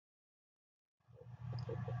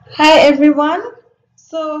Hi everyone.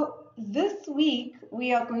 So this week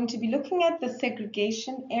we are going to be looking at the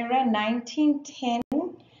segregation era 1910 to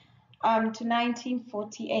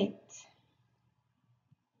 1948.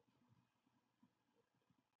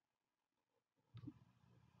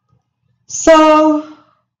 So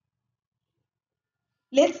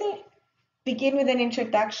let's begin with an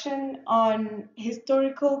introduction on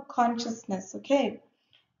historical consciousness, okay?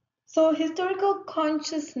 So historical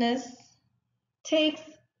consciousness takes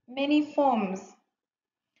many forms.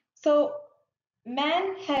 So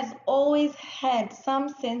man has always had some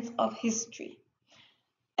sense of history.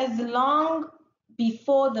 As long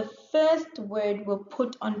before the first word were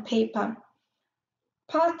put on paper,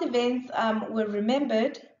 past events were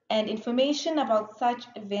remembered and information about such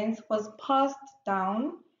events was passed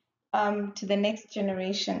down to the next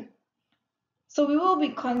generation. So we will be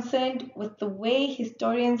concerned with the way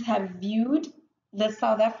historians have viewed the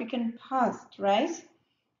South African past, right?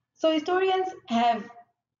 So historians have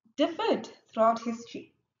differed throughout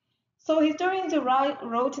history. So historians who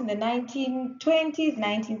wrote in the 1920s,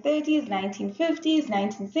 1930s, 1950s,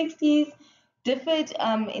 1960s differed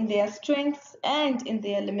in their strengths and in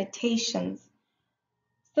their limitations.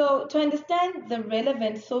 So to understand the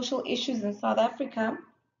relevant social issues in South Africa,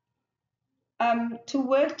 to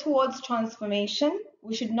work towards transformation,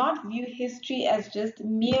 we should not view history as just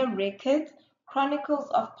mere records,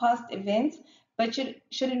 chronicles of past events, but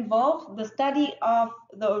should involve the study of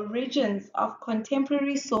the origins of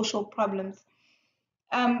contemporary social problems.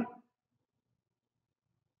 Um,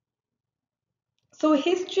 So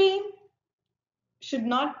history should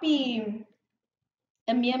not be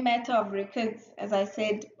a mere matter of records, as I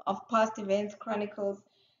said, of past events, chronicles.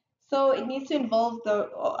 So it needs to involve the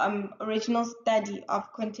original study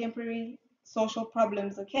of contemporary social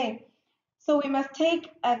problems, okay? So we must take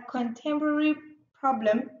a contemporary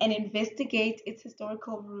problem and investigate its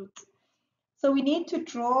historical roots. So we need to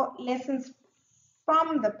draw lessons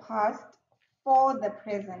from the past for the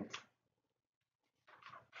present.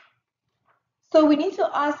 So we need to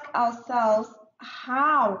ask ourselves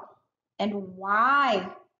how and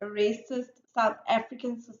why a racist South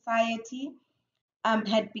African society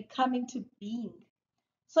had become into being.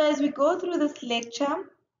 So as we go through this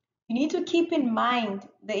lecture, you need to keep in mind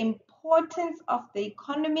the importance of the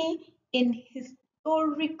economy in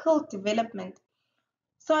historical development.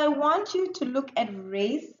 So I want you to look at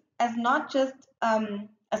race as not just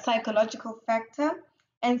a psychological factor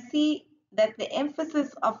and see that the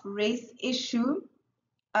emphasis of race issue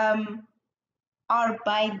um, are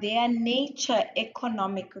by their nature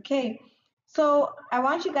economic. Okay, so I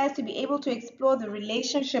want you guys to be able to explore the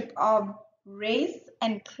relationship of race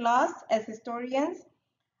and class as historians.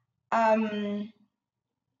 Um,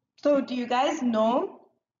 so do you guys know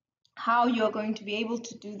how you're going to be able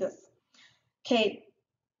to do this? Okay,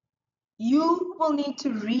 you will need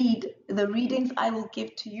to read the readings I will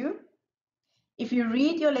give to you. If you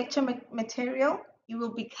read your lecture material, you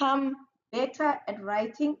will become better at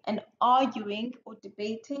writing and arguing or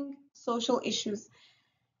debating social issues.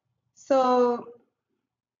 So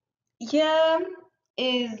here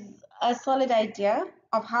is a solid idea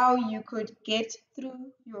of how you could get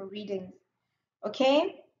through your readings.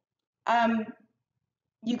 Okay, um,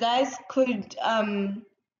 you guys could,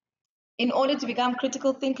 in order to become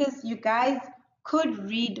critical thinkers, you guys could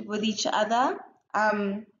read with each other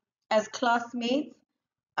as classmates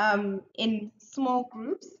in small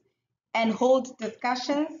groups and hold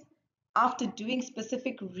discussions after doing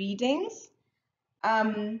specific readings.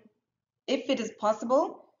 If it is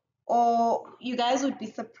possible, or you guys would be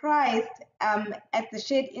surprised at the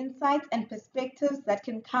shared insights and perspectives that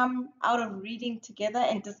can come out of reading together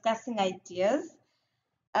and discussing ideas.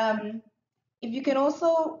 Um, if you can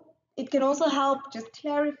also, it can also help just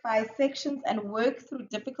clarify sections and work through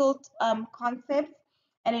difficult concepts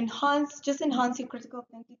and enhance your critical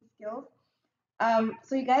thinking skills.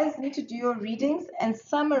 So you guys need to do your readings and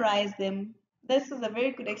summarize them. This is a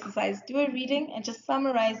very good exercise. Do a reading and just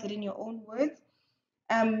summarize it in your own words.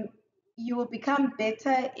 Um, you will become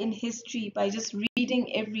better in history by just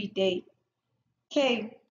reading every day.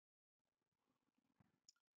 Okay,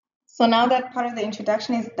 so now that part of the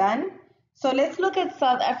introduction is done, so let's look at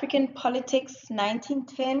South African politics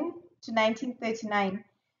 1910 to 1939.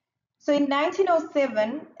 So in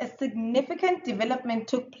 1907, a significant development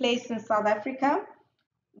took place in South Africa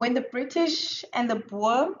when the British and the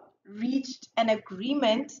Boer reached an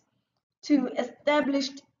agreement to establish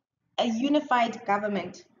a unified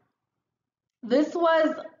government. This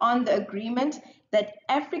was on the agreement that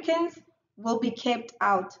Africans will be kept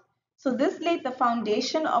out. So this laid the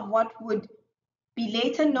foundation of what would be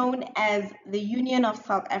later known as the Union of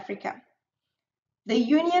South Africa. The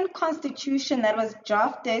Union Constitution that was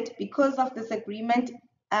drafted because of this agreement,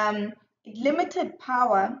 it limited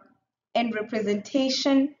power and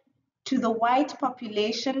representation to the white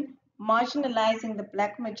population, marginalizing the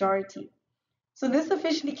black majority. So this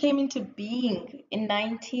officially came into being in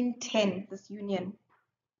 1910, this union.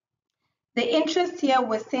 The interests here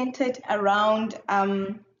were centered around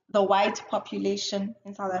the white population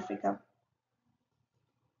in South Africa.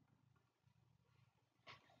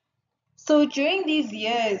 So during these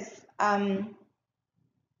years,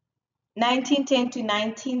 1910 to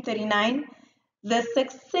 1939, the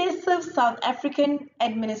successive South African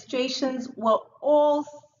administrations were all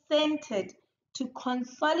centered to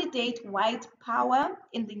consolidate white power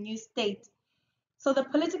in the new state. So the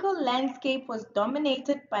political landscape was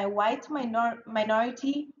dominated by white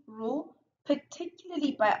minority rule,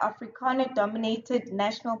 particularly by Afrikaner-dominated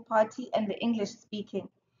National Party and the English-speaking.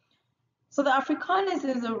 So the Afrikaners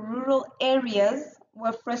in the rural areas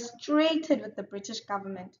were frustrated with the British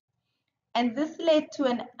government, and this led to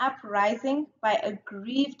an uprising by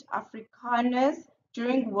aggrieved Afrikaners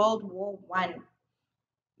during World War I.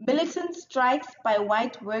 Militant strikes by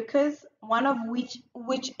white workers, one of which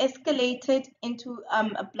escalated into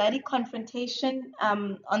a bloody confrontation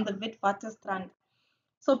on the Witwatersrand.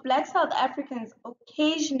 So black South Africans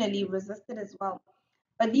occasionally resisted as well,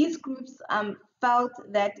 but these groups felt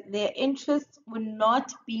that their interests were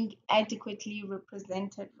not being adequately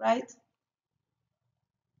represented, right?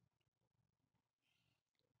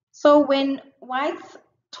 So when whites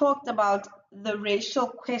talked about the racial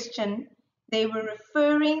question, they were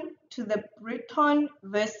referring to the Breton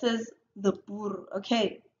versus the Boer,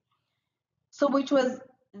 okay? So which was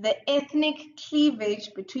the ethnic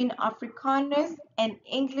cleavage between Afrikaners and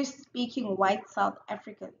English-speaking white South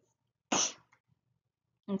Africans.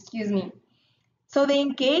 Excuse me. So they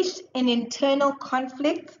engaged in internal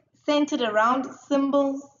conflict centered around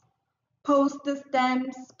symbols,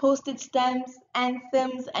 postage stamps,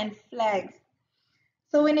 anthems, and flags.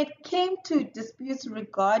 So when it came to disputes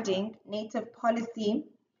regarding native policy,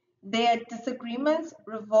 their disagreements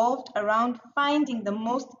revolved around finding the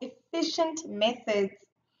most efficient methods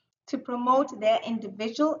to promote their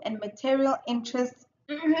individual and material interests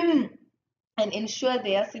and ensure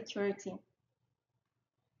their security.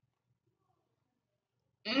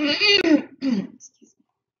 Excuse me.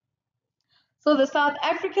 So the South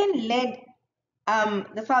African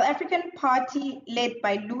Party led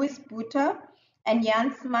by Louis Botha and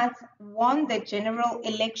Jan Smuts won the general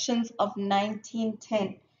elections of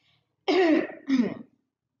 1910.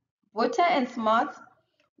 Botha and Smuts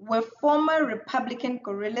were former Republican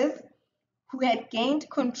guerrillas who had gained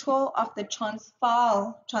control of the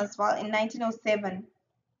Transvaal in 1907.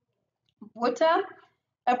 Botha,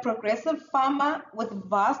 a progressive farmer with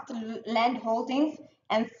vast land holdings,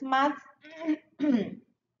 and Smuts, an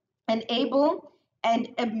able and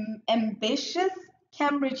ambitious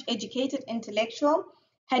Cambridge-educated intellectual,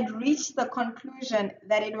 had reached the conclusion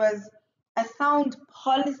that it was a sound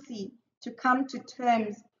policy to come to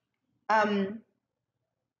terms um,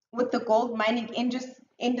 with the gold mining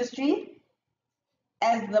industry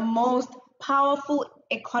as the most powerful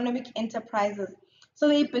economic enterprises. So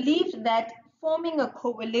they believed that forming a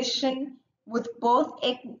coalition with both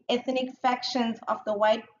ethnic factions of the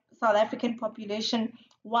white South African population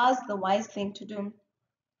was the wise thing to do.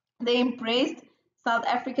 They embraced South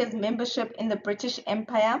Africa's membership in the British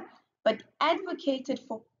Empire, but advocated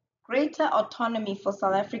for greater autonomy for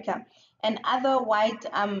South Africa and other white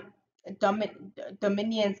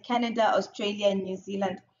dominions, Canada, Australia, and New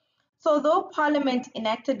Zealand. So, though Parliament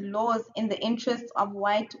enacted laws in the interests of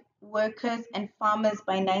white workers and farmers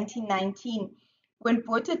by 1919, when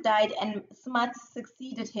Botha died and Smuts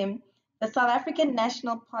succeeded him, the South African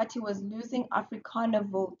National Party was losing Afrikaner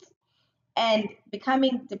votes and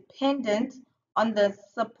becoming dependent on the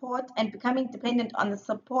support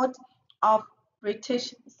of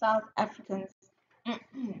British South Africans.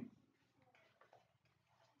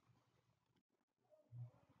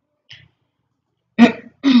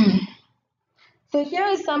 So here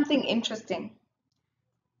is something interesting.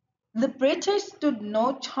 The British stood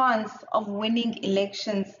no chance of winning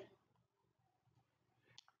elections.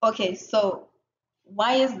 Okay, so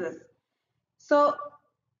why is this? So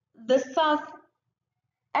the South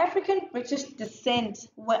African British descent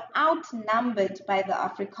were outnumbered by the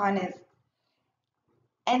Afrikaners,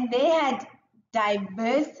 and they had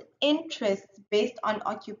diverse interests based on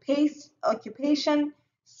occupation,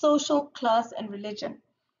 social class, and religion.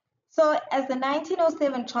 So, as the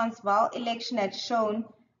 1907 Transvaal election had shown,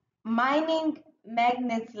 mining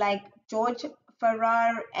magnates like George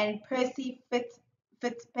Farrar and Percy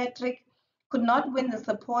Fitzpatrick could not win the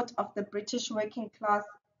support of the British working class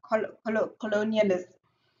colonialists,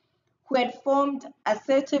 who had formed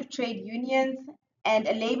assertive trade unions and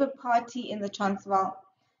a Labour Party in the Transvaal.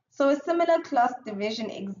 So a similar class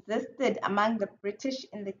division existed among the British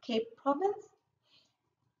in the Cape Province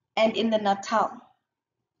and in the Natal,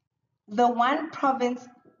 the one province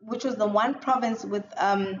which was the one province with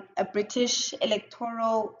a British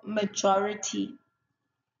electoral majority.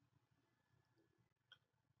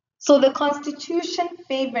 So the constitution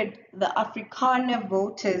favored the Afrikaner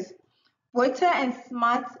voters. Botha and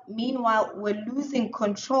Smuts, meanwhile, were losing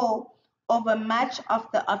control over much of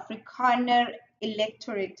the Afrikaner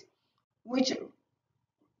electorate, which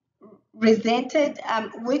which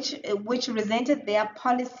resented their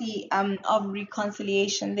policy of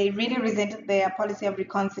reconciliation. They really resented their policy of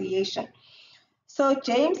reconciliation. So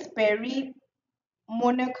James Berry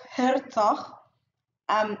Monarch Herzog,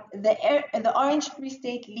 the Orange Free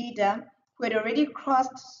State leader, who had already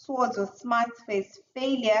crossed swords with Smuts for his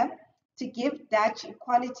failure to give Dutch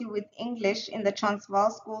equality with English in the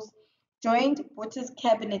Transvaal schools, joined Botha's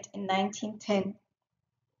cabinet in 1910.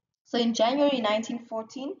 So in January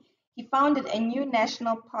 1914, he founded a new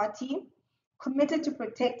national party committed to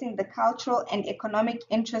protecting the cultural and economic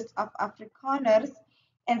interests of Afrikaners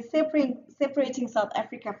and separating South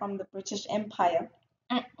Africa from the British Empire.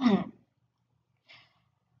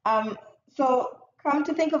 Um, so, come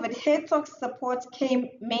to think of it, Herzog's support came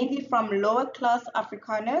mainly from lower class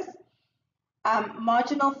Afrikaners,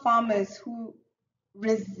 marginal farmers who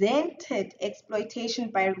resented exploitation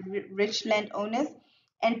by rich landowners,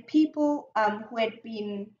 and people who had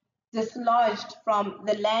been dislodged from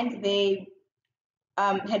the land they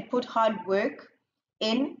had put hard work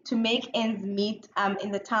in to make ends meet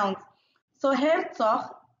in the towns. So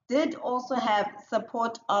Herzog did also have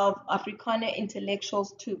support of Afrikaner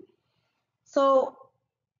intellectuals too. So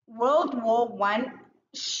World War One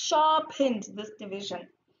sharpened this division.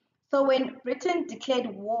 So when Britain declared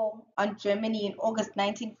war on Germany in August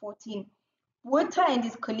 1914, Botha and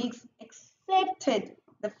his colleagues accepted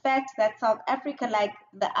the fact that South Africa, like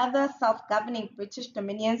the other self-governing British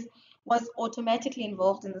dominions, was automatically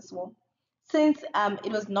involved in this war, since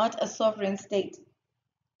it was not a sovereign state.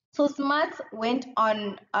 So Smuts went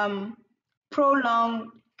on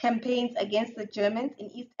prolonged campaigns against the Germans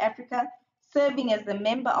in East Africa, serving as a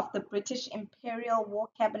member of the British Imperial War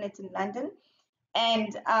Cabinet in London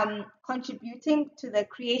and contributing to the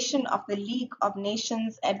creation of the League of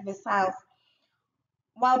Nations at Versailles.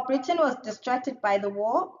 While Britain was distracted by the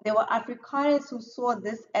war, there were Afrikaners who saw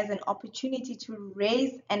this as an opportunity to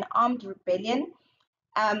raise an armed rebellion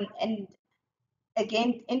and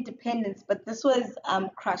against independence, but this was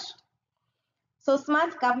crushed. So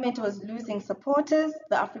Smuts' government was losing supporters.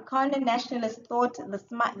 The Afrikaner nationalists thought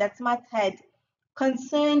that Smuts had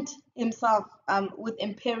concerned himself with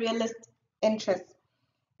imperialist interests.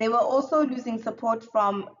 They were also losing support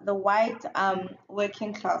from the white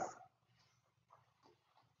working class.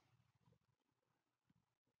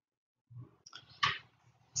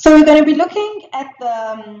 So we're going to be looking at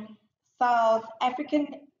South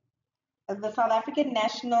African, the South African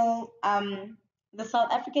National, the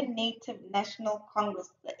South African Native National Congress,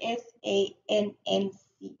 the SANNC.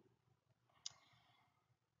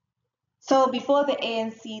 So before the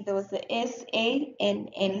ANC, there was the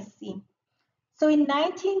SANNC. So in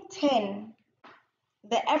 1910,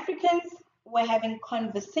 the Africans were having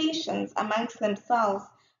conversations amongst themselves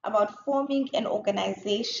about forming an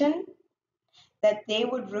organization that they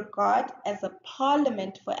would regard as a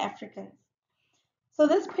parliament for Africans. So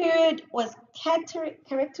this period was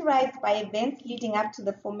characterized by events leading up to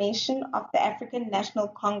the formation of the African National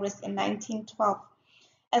Congress in 1912,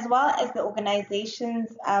 as well as the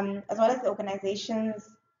organization's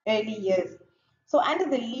early years. So under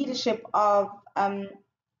the leadership of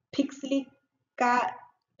Pixlika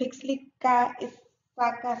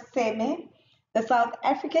Isakaseme, the South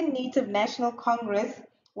African Native National Congress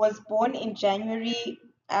was born in January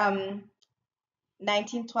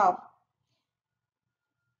 1912.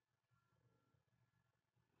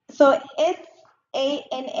 So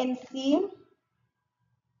SANNC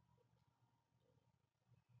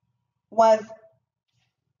was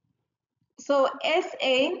so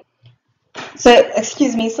SA so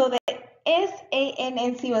excuse me so the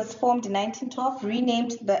SANNC was formed in 1912,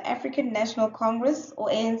 renamed the African National Congress or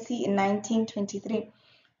ANC in 1923.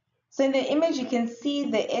 So in the image you can see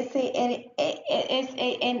the SANNC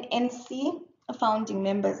founding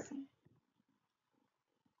members.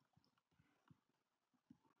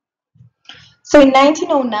 So in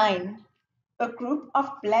 1909, a group of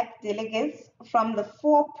black delegates from the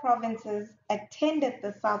four provinces attended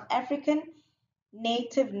the South African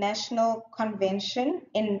Native National Convention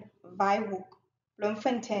in Waihoek,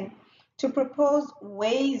 Bloemfontein, to propose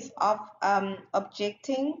ways of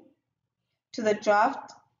objecting to the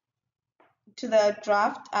draft to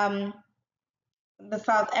the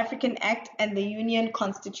South African Act and the Union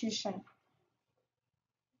Constitution.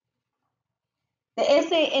 The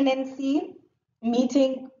SANNC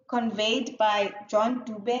meeting, convened by John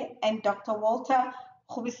Dube and Dr. Walter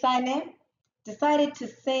Khubisane, decided to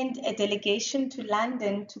send a delegation to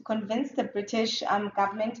London to convince the British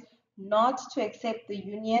government not to accept the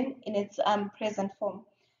Union in its present form.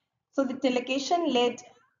 So the delegation, led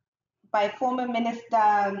by former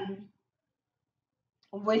Minister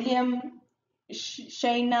William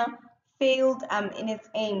Shayner, failed in its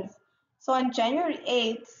aims. So on January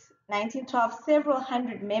 8, 1912, several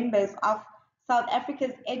hundred members of South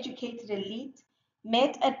Africa's educated elite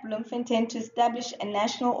met at Bloemfontein to establish a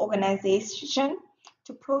national organization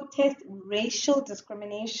to protest racial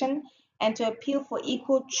discrimination and to appeal for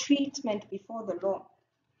equal treatment before the law.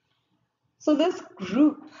 So this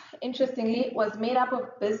group, interestingly, was made up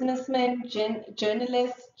of businessmen,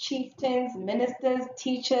 journalists, chieftains, ministers,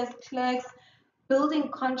 teachers, clerks, building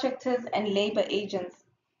contractors, and labor agents.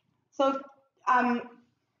 So um,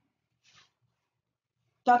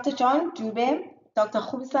 Dr. John Dube, Dr.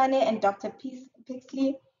 Khubisane, and Dr.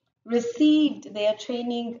 Pixley received their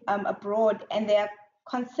training abroad, and their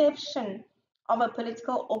conception of a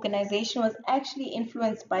political organization was actually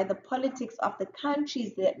influenced by the politics of the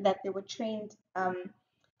countries that they were trained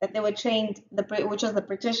which was the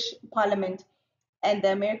British Parliament and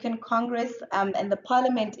the American Congress, and the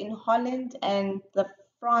Parliament in Holland and the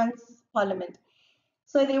France Parliament.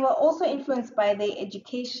 So they were also influenced by their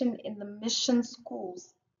education in the mission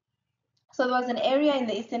schools. So there was an area in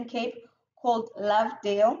the Eastern Cape called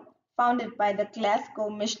Lovedale, founded by the Glasgow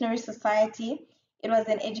Missionary Society. It was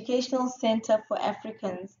an educational center for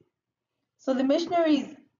Africans. So the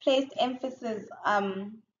missionaries placed emphasis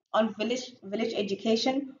on village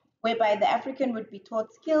education, whereby the African would be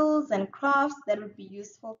taught skills and crafts that would be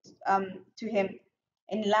useful to him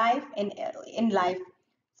in life. In life.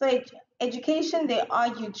 So education, they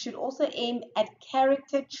argued, should also aim at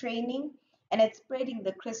character training and at spreading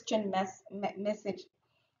the Christian message.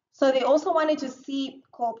 So they also wanted to see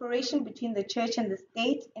cooperation between the church and the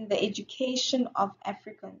state in the education of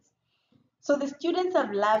Africans. So the students of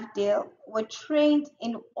Lovedale were trained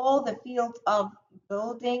in all the fields of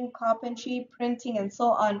building, carpentry, printing, and so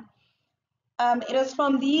on. It was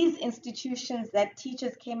from these institutions that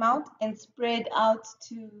teachers came out and spread out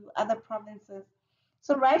to other provinces.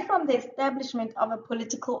 So right from the establishment of a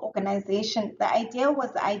political organization, the idea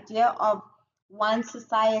was the idea of one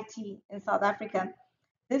society in South Africa.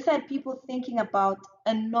 This had people thinking about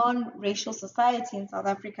a non-racial society in South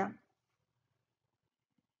Africa.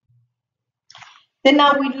 Then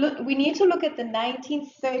now we need to look at the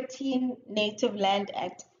 1913 Native Land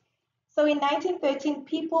Act. So in 1913,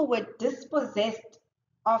 people were dispossessed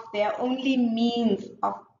of their only means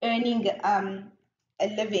of earning a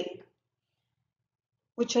living,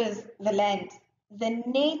 which was the land. The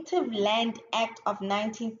Native Land Act of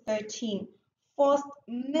 1913 forced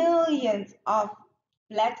millions of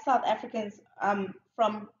Black South Africans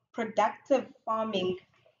from productive farming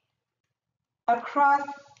across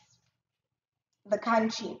the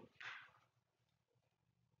country.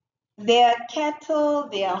 Their cattle,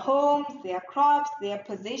 their homes, their crops, their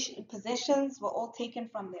possessions were all taken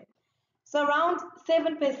from them. So around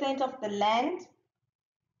 7% of the land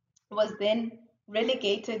was then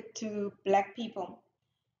relegated to Black people.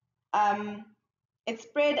 Um, it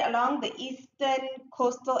spread along the eastern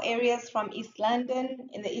coastal areas from East London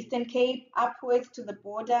in the Eastern Cape upwards to the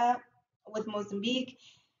border with Mozambique.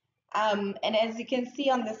 And as you can see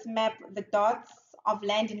on this map, the dots of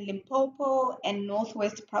land in Limpopo and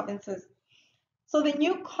Northwest provinces. So the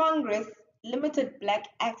new Congress limited Black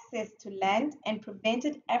access to land and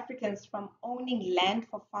prevented Africans from owning land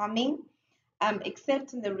for farming,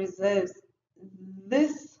 except in the reserves.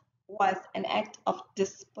 This was an act of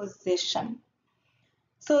dispossession.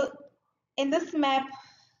 So in this map,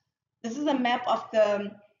 this is a map of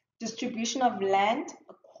the distribution of land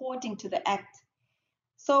according to the act.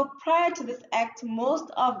 So prior to this act,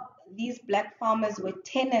 most of these Black farmers were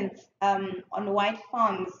tenants on white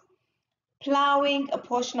farms, plowing a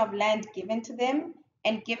portion of land given to them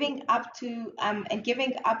and giving up to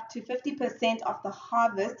 50% of the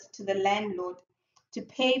harvest to the landlord to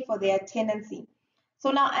pay for their tenancy.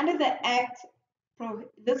 So now under the act,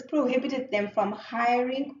 this prohibited them from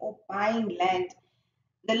hiring or buying land.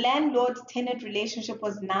 The landlord-tenant relationship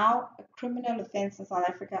was now a criminal offense in South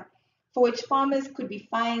Africa, for which farmers could be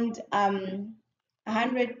fined £100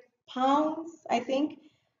 pounds, I think,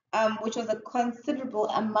 which was a considerable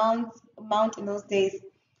amount in those days.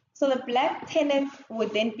 So the black tenants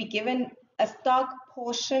would then be given a stock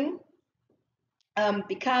portion,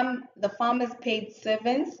 become the farmer's paid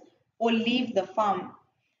servants, or leave the farm.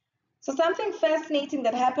 So something fascinating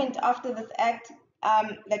that happened after this act,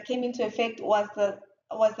 that came into effect was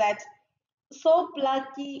that Saul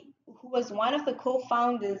Blakey, who was one of the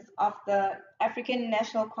co-founders of the African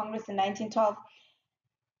National Congress in 1912,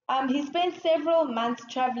 he spent several months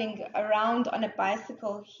traveling around on a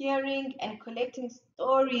bicycle, hearing and collecting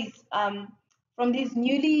stories, from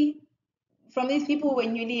from these people who were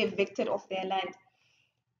newly evicted off their land.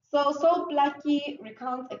 So Saul Blakey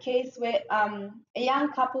recounts a case where, a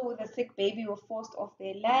young couple with a sick baby were forced off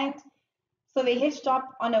their land. So they hitched up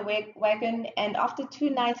on a wagon, and after 2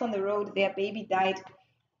 nights on the road, their baby died.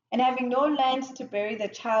 And having no land to bury the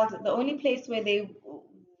child, the only place where they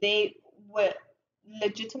were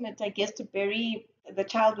legitimate, I guess, to bury the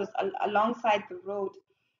child was alongside the road.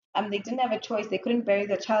 They didn't have a choice; they couldn't bury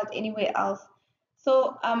the child anywhere else.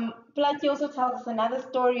 So, Platy also tells us another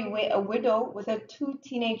story where a widow with her two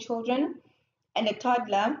teenage children and a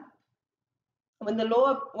toddler, when the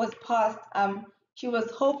law was passed, she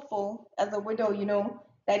was hopeful as a widow,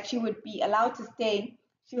 that she would be allowed to stay.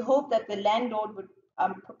 She hoped that the landlord would,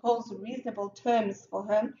 propose reasonable terms for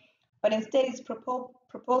her, but instead his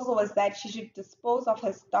proposal was that she should dispose of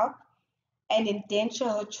her stock and indenture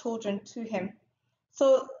her children to him.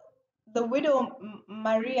 So the widow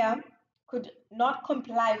Maria could not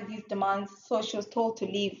comply with these demands, so she was told to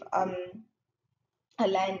leave, her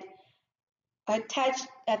land. A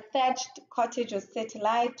thatched cottage was set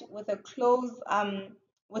alight with her clothes on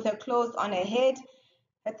her head,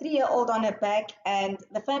 a 3-year-old on her back, and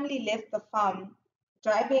the family left the farm.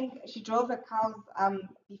 She drove her cows,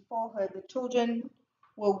 before her. The children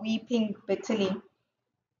were weeping bitterly.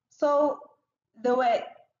 So there were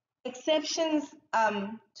exceptions,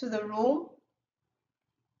 to the rule.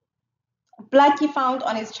 Blackie found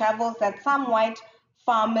on his travels that some white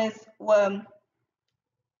farmers were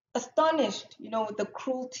astonished, with the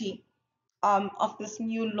cruelty, of this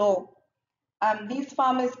new law. These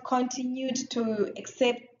farmers continued to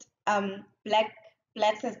accept,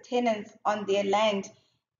 blacks as tenants on their land,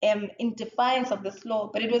 in defiance of this law.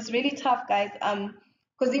 But it was really tough, guys,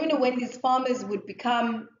 because even when these farmers would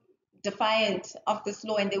become defiant of this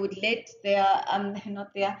law and they would let their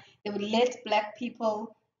not their they would let black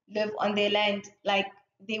people live on their land, like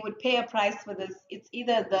they would pay a price for this. It's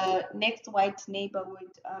either the next white neighbor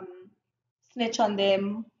would, snitch on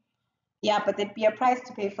them, yeah, but there'd be a price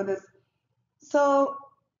to pay for this. So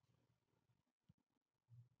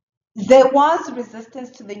there was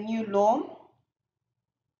resistance to the new law.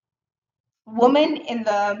 Women in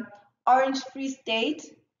the Orange Free State,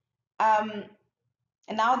 um,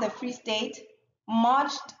 and now the Free State,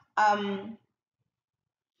 marched,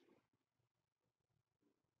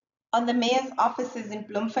 on the mayor's offices in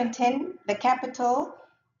Bloemfontein, the capital,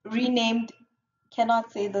 renamed,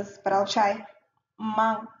 cannot say this, but I'll try,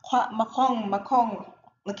 Makong,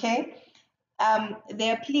 okay?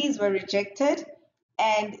 Their pleas were rejected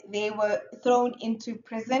and they were thrown into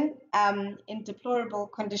prison, in deplorable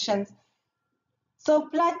conditions. So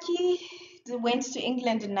Plaatje went to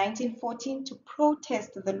England in 1914 to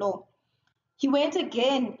protest the law. He went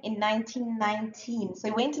again in 1919. So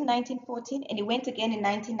he went in 1914 and he went again in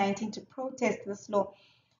 1919 to protest this law.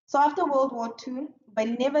 So after World War II, but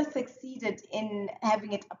he never succeeded in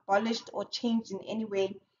having it abolished or changed in any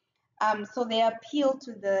way. So their appeal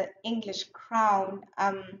to the English crown,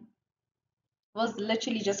 was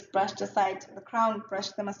literally just brushed aside. The crown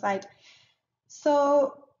brushed them aside.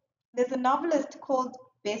 So there's a novelist called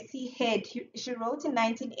Bessie Head. She wrote in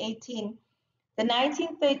 1918, the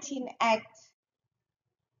 1913 Act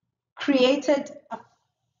created a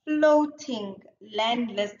floating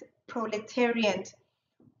landless proletariat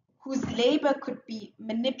whose labor could be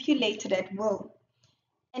manipulated at will,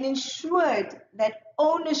 and ensured that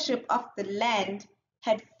ownership of the land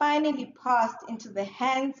had finally passed into the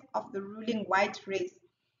hands of the ruling white race.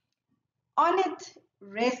 On it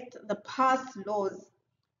rest the past laws,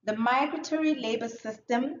 the migratory labor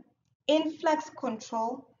system, influx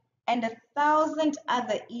control, and 1,000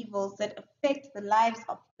 other evils that affect the lives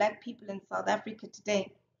of Black people in South Africa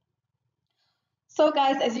today. So,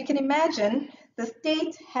 guys, as you can imagine, the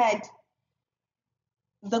state had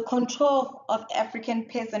the control of African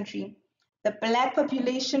peasantry. The Black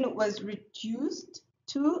population was reduced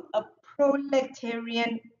to a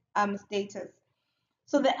proletarian, status.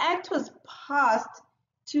 So the act was passed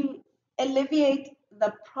to alleviate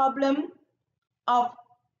the problem of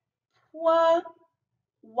poor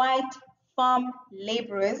white farm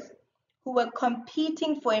laborers who were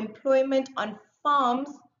competing for employment on farms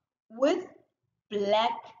with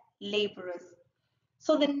black laborers.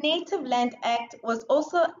 So the Native Land Act was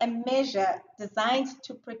also a measure designed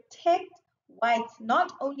to protect whites,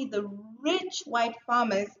 not only the rich white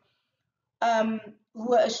farmers um, who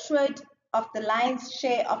were assured of the lion's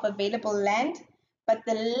share of available land, but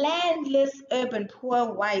the landless urban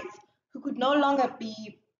poor whites who could no longer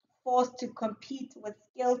be forced to compete with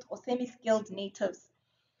skilled or semi-skilled natives.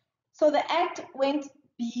 So the act went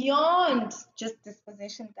beyond just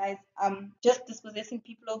dispossession, guys, just dispossessing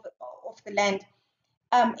people of the land.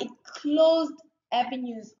 It closed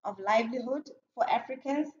avenues of livelihood for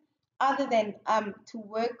Africans other than to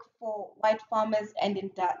work for white farmers and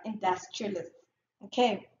industrialists.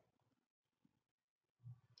 Okay,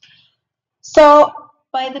 so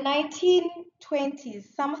by the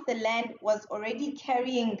 1920s, some of the land was already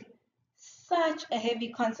carrying such a heavy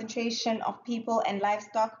concentration of people and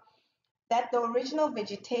livestock that the original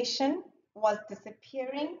vegetation was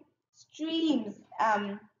disappearing, streams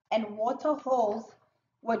and water holes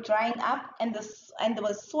were drying up, and there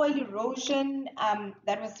was soil erosion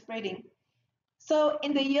that was spreading. So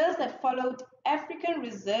in the years that followed, African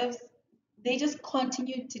reserves they just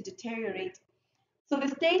continued to deteriorate. So the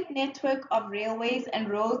state network of railways and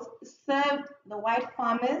roads served the white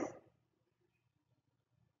farmers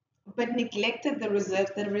but neglected the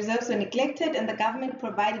reserves. The reserves were neglected, and the government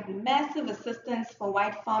provided massive assistance for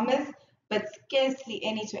white farmers, but scarcely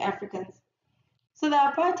any to Africans. So the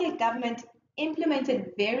apartheid government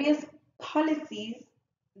implemented various policies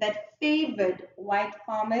that favored white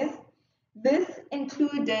farmers. This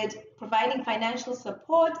included providing financial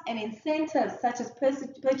support and incentives such as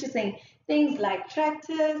purchasing things like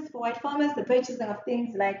tractors for white farmers. The purchasing of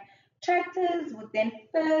things like tractors would then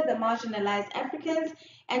further marginalize Africans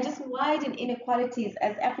and just widen inequalities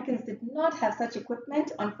as Africans did not have such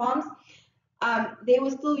equipment on farms. They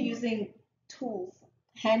were still using tools,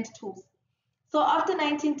 hand tools. So after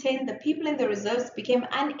 1910, the people in the reserves became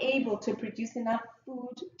unable to produce enough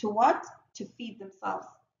food to what? To feed themselves.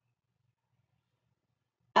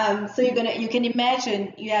 So you can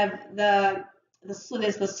imagine you have so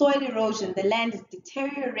there's the soil erosion, the land is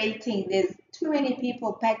deteriorating, there's too many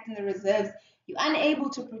people packed in the reserves, you're unable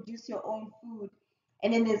to produce your own food.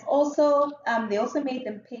 And then there's also they also made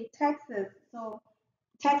them pay taxes. So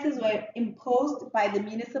taxes were imposed by the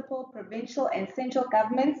municipal, provincial, and central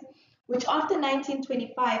governments, which after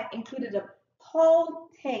 1925 included a poll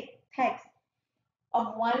tax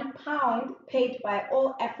of £1 paid by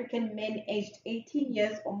all African men aged 18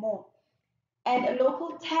 years or more, and a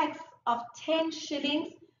local tax of 10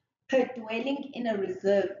 shillings per dwelling in a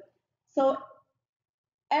reserve. So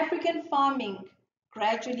African farming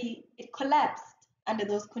gradually it collapsed under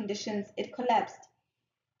those conditions. It collapsed.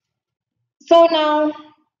 So now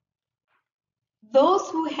those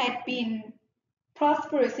who had been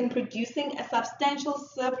prosperous in producing a substantial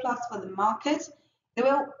surplus for the market, they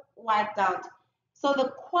were wiped out. So the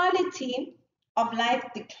quality of life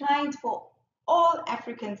declined for all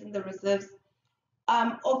Africans in the reserves.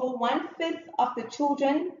 Over one-fifth of the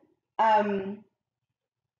children um,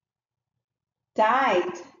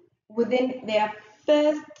 died within their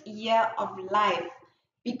first year of life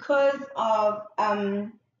because of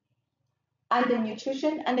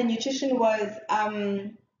undernutrition. Undernutrition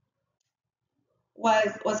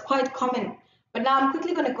was quite common. But now I'm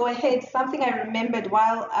quickly going to go ahead. Something I remembered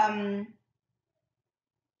while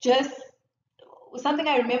just something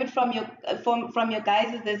I remembered from your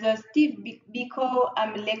guys is there's a Steve Biko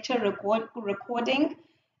lecture recording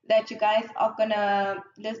that you guys are gonna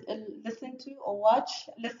listen to or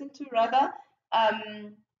listen to rather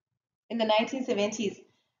um, in the 1970s.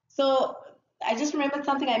 So I just remembered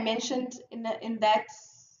something I mentioned in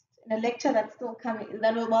a lecture that's still coming.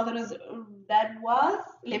 That was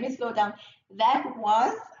let me slow down. That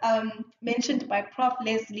was mentioned by Prof.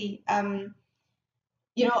 Leslie.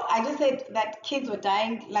 I just said that kids were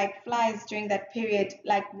dying like flies during that period.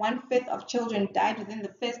 Like one-fifth of children died within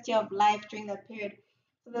the first year of life during that period.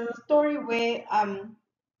 So there's a story where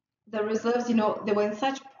the reserves, they were in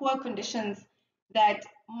such poor conditions that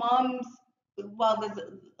moms would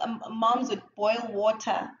boil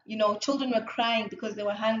water. Children were crying because they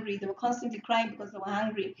were hungry. They were constantly crying because they were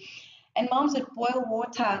hungry. And moms would boil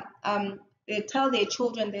water. They tell their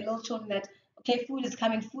children, their little children, that okay, food is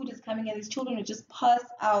coming, and these children would just pass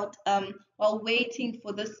out while waiting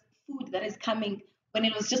for this food that is coming. When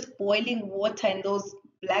it was just boiling water in those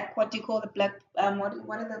black, what do you call the black?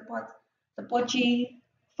 What are the pots? The pochi.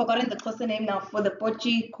 Forgotten the course name now for the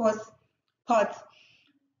pochi course pots.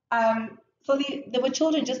 So there were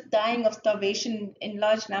children just dying of starvation in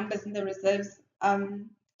large numbers in the reserves.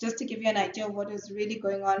 just to give you an idea of what is really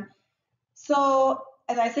going on. So,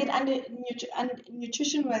 as I said,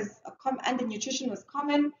 undernutrition was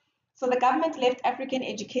common. So the government left African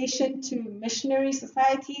education to missionary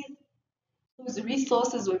societies whose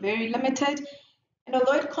resources were very limited. And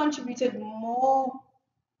although it contributed more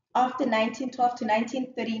after 1912 to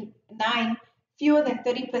 1939, fewer than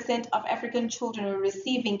 30% of African children were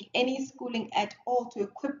receiving any schooling at all to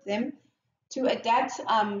equip them to adapt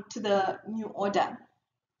to the new order.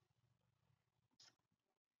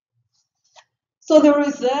 So the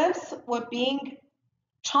reserves were being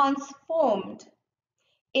transformed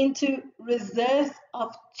into reserves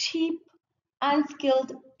of cheap,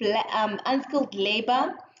 unskilled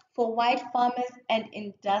labor for white farmers and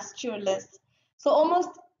industrialists. So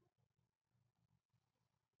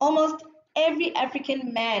almost every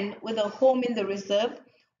African man with a home in the reserve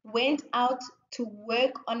went out to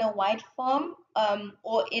work on a white farm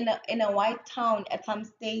or in a white town at some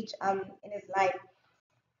stage in his life.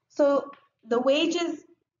 So the wages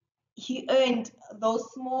he earned,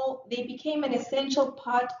 those small, they became an essential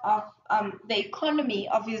part of the economy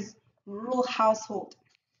of his rural household.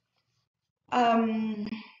 Um,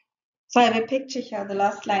 so I have a picture here, the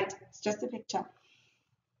last slide. It's just a picture.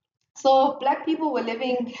 So black people were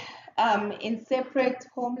living in separate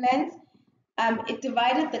homelands. It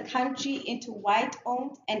divided the country into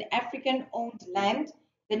white-owned and African-owned land.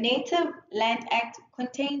 The Native Land Act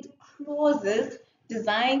contained clauses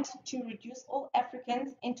designed to reduce all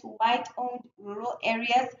Africans into white-owned rural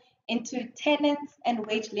areas into tenants and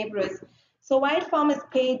wage laborers. So white farmers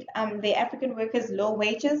paid their African workers low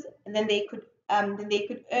wages, and then they could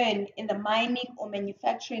earn in the mining or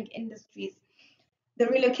manufacturing industries. The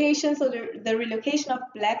relocation of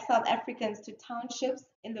black South Africans to townships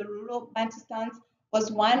in the rural Bantustans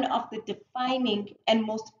was one of the defining and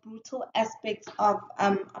most brutal aspects of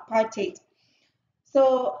apartheid.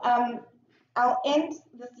 So I'll end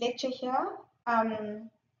this lecture here.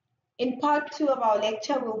 In part two of our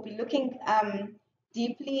lecture, we'll be looking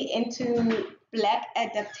deeply into black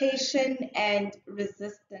adaptation and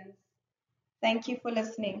resistance. Thank you for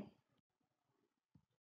listening.